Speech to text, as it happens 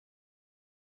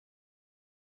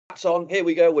Hats on. Here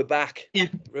we go. We're back. Yeah.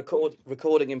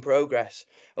 Recording in progress.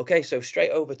 Okay, so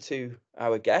straight over to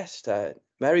our guest.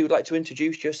 Mary, would like to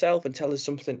introduce yourself and tell us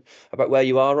something about where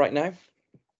you are right now?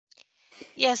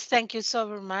 Yes, thank you so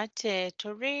very much,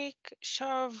 Torik,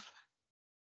 Shov,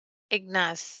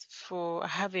 Ignas, for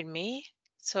having me.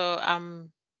 So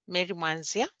I'm Mary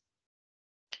Mwanzia.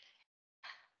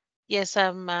 Yes,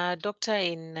 I'm a doctor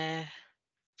in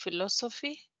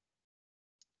philosophy.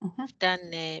 I've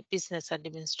done business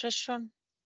administration,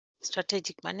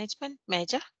 strategic management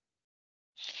major.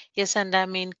 Yes, and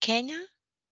I'm in Kenya.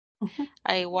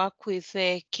 I work with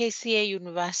KCA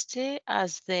University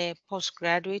as the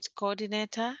postgraduate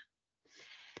coordinator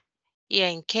here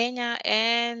in Kenya,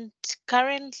 and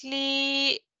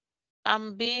currently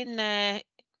I'm being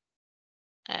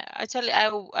actually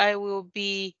I will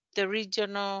be the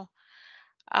regional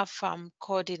AFAM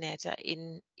coordinator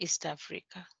in East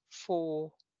Africa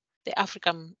for the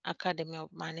African Academy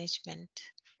of Management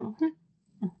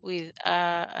with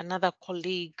another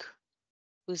colleague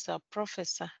who's a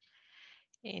professor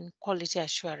in quality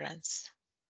assurance.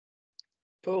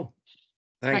 Cool.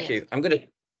 Thank you. I'm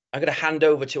gonna hand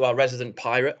over to our resident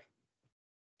pirate.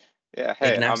 Yeah,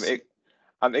 hey, Ignas.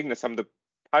 I'm Ignas. I'm the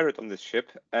pirate on this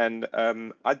ship, and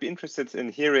I'd be interested in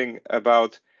hearing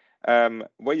about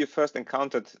where you first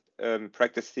encountered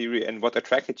practice theory and what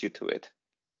attracted you to it.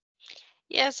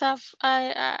 Yes,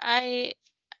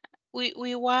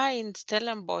 we were in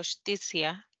Stellenbosch this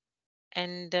year,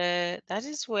 and that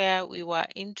is where we were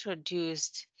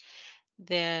introduced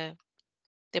the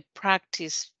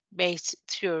practice-based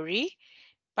theory,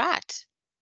 but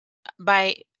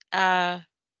by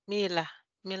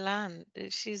Milan.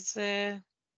 She's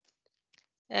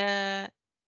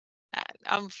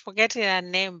I'm forgetting her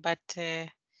name, but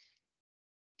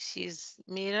she's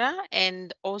Mira.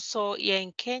 And also here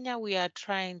in Kenya, we are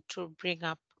trying to bring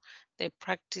up the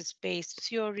practice-based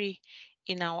theory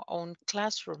in our own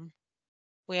classroom,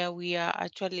 where we are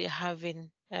actually having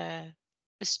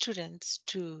students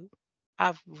to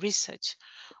have research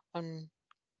on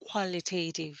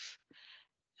qualitative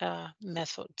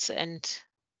methods. And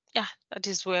yeah, that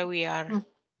is where we are.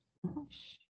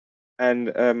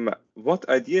 And what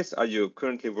ideas are you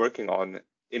currently working on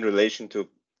in relation to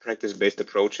practice-based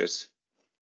approaches?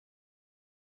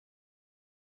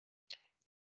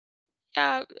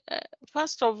 Yeah,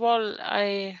 first of all,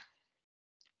 I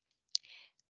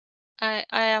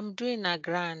am doing a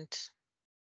grant,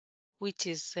 which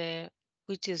is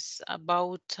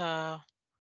about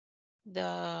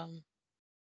the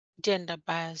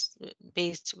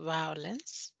gender-based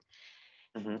violence,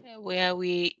 where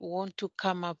we want to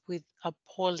come up with a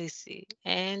policy,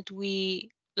 and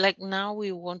like now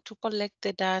we want to collect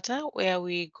the data where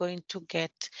we're going to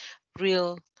get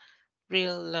real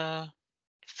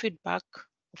feedback,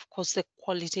 of course, the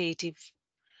qualitative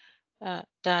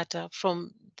data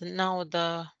from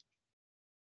the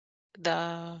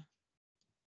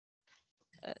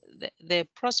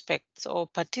prospects or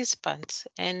participants.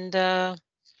 And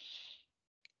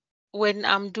when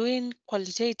I'm doing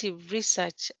qualitative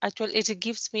research, actually it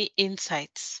gives me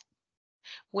insights.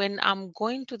 When I'm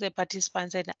going to the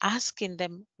participants and asking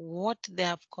them what they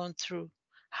have gone through,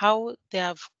 how they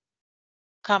have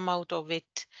come out of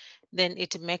it, then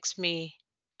it makes me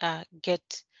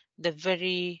get the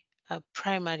very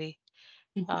primary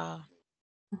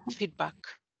feedback.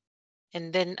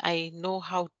 And then I know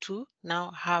how to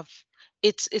now have,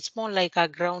 it's more like a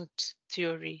ground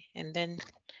theory, and then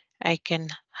I can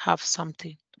have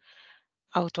something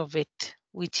out of it,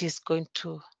 which is going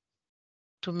to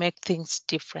make things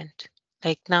different.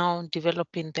 Like now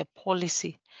developing the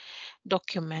policy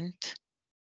document.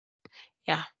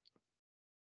 Yeah.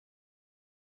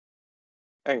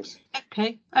 Thanks.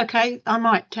 Okay, I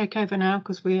might take over now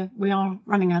because we are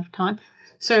running out of time.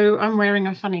 So I'm wearing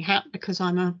a funny hat because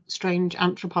I'm a strange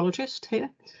anthropologist here,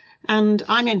 and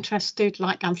I'm interested,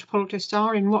 like anthropologists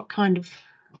are, in what kind of,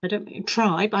 I don't mean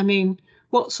tribe, I mean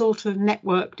what sort of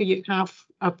network do you have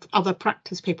of other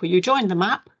practice people? You joined the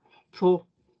MAP for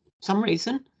some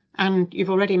reason, and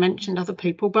you've already mentioned other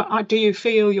people, but do you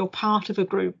feel you're part of a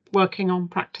group working on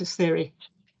practice theory?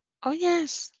 Oh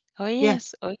yes. Oh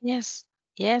yes. Oh yes.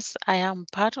 Yes, I am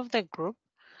part of the group.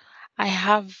 I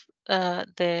have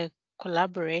the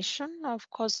collaboration, of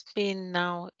course, being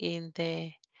now in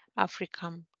the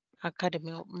African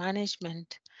Academy of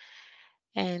Management,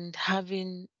 and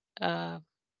having the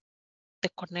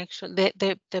connection,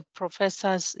 the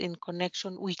professors in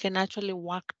connection. We can actually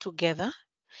work together.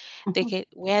 They can,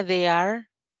 where they are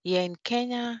here in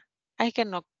Kenya, I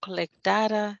cannot collect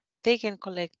data. They can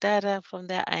collect data from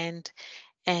their end,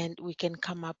 and we can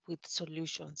come up with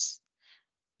solutions.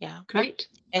 Yeah. Great.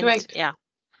 And Great. yeah.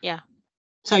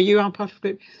 So you are part of the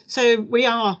group. So we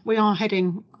are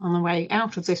heading on the way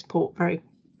out of this port very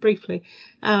briefly.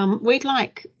 We'd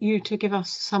like you to give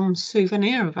us some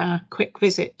souvenir of our quick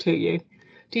visit to you.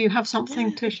 Do you have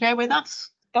something to share with us?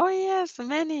 Oh yes,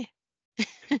 many.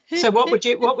 So what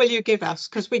will you give us?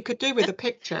 Because we could do with a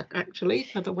picture actually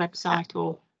for the website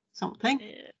or something.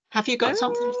 Have you got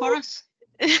something for us?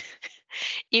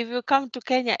 If you come to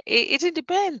Kenya, it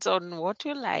depends on what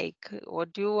you like.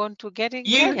 What do you want to get in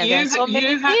Kenya? There are so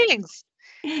many things.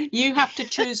 You have to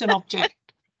choose an object.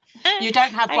 You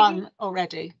don't have one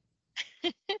already.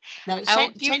 No, I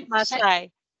will give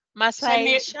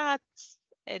Masai shirts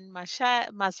and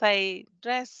Masai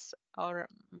dress or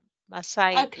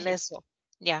Masai leso.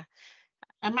 Yeah.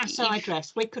 A Masai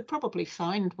dress. We could probably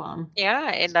find one. Yeah,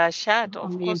 and a shirt,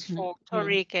 of course, for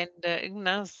Torik and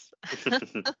Ignas.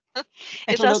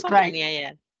 It'll look great.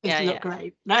 Yeah. It'll look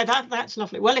great. No, that's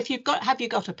lovely. Well, have you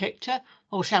got a picture,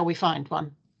 or shall we find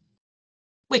one?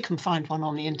 We can find one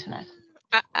on the internet.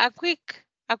 A quick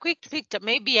picture.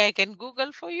 Maybe I can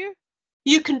Google for you.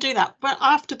 You can do that, but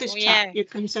after this chat, you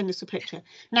can send us a picture.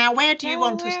 Now, where do you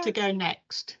want us to go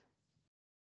next?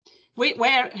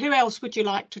 Who else would you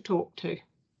like to talk to?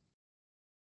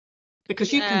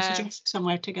 Because you can suggest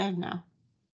somewhere to go now.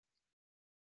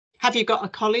 Have you got a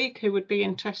colleague who would be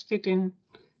interested in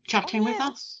chatting with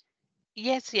us?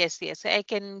 Yes. I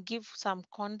can give some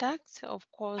contacts. Of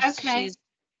course, she's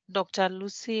Dr.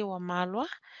 Lucy Wamalwa.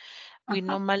 We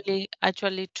normally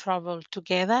actually travel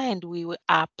together, and we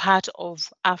are part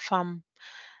of AFAM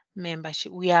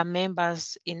membership. We are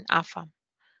members in AFAM.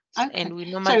 And we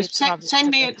normally travel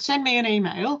together. Send me an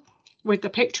email with the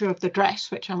picture of the dress,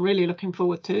 which I'm really looking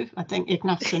forward to. I think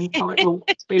Ignas and Torik will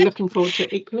be looking forward to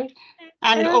it equally.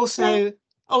 And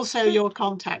also your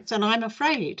contacts. And I'm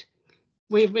afraid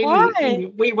we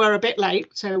were a bit late,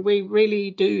 so we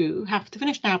really do have to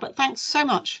finish now. But thanks so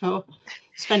much for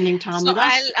spending time with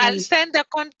us. I'll send the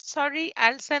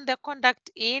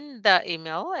contact in the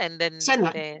email, and then send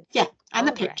that. And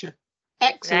the picture.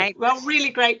 Excellent. Right. Well, really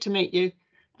great to meet you.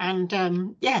 And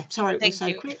sorry it was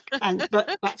so quick.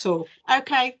 But that's all.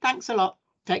 Okay, thanks a lot.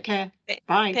 Take care.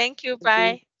 Bye. Thank you.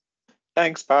 Bye.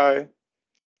 Thanks. Bye.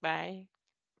 Bye.